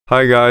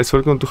Hi guys,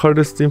 welcome to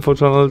HardReset.Info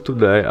channel.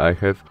 Today I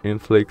have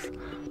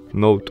INFINIX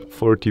Note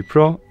 40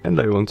 Pro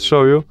and I want to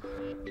show you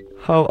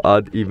how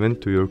add event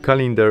to your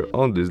calendar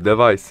on this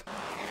device.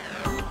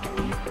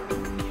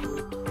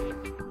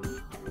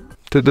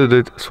 To do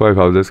that, swipe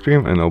up the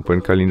screen and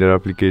open calendar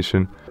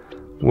application,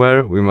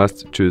 where we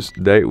must choose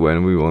day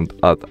when we want to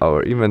add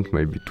our event,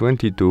 maybe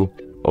 22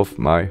 of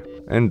May,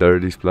 and there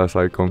this plus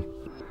icon.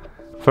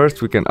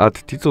 First we can add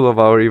title of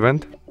our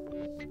event.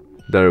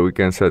 There we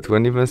can set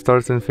when event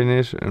starts and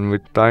finish and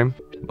with time.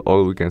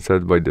 All we can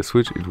set by the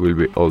switch, it will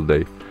be all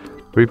day.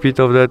 Repeat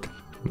of that,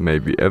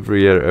 maybe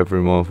every year,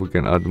 every month we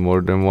can add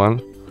more than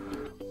one.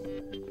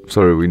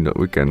 Sorry,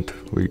 we can't.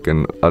 We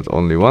can add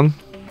only one.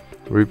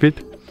 Repeat.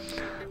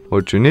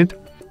 What you need.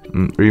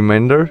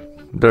 Reminder.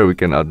 There we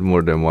can add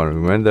more than one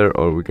reminder,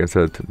 or we can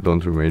set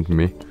don't remind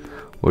me.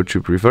 What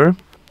you prefer.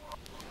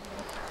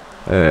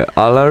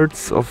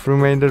 Alerts of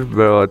reminder,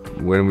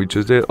 but when we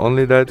choose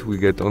only that, we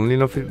get only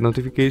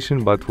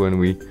notification, but when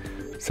we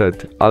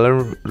set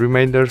alarm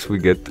reminders, we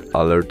get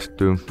alert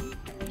too.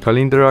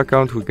 Calendar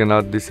account, we can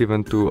add this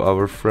event to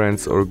our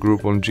friends or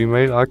group on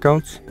Gmail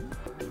accounts.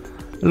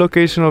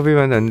 Location of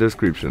event and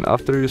description.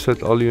 After you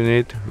set all you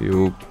need,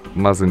 you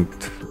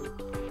mustn't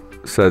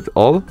set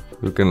all,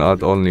 you can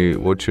add only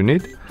what you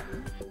need.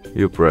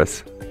 You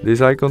press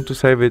this icon to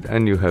save it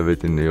and you have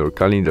it in your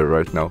calendar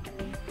right now.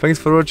 Thanks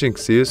for watching,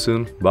 see you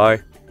soon, bye!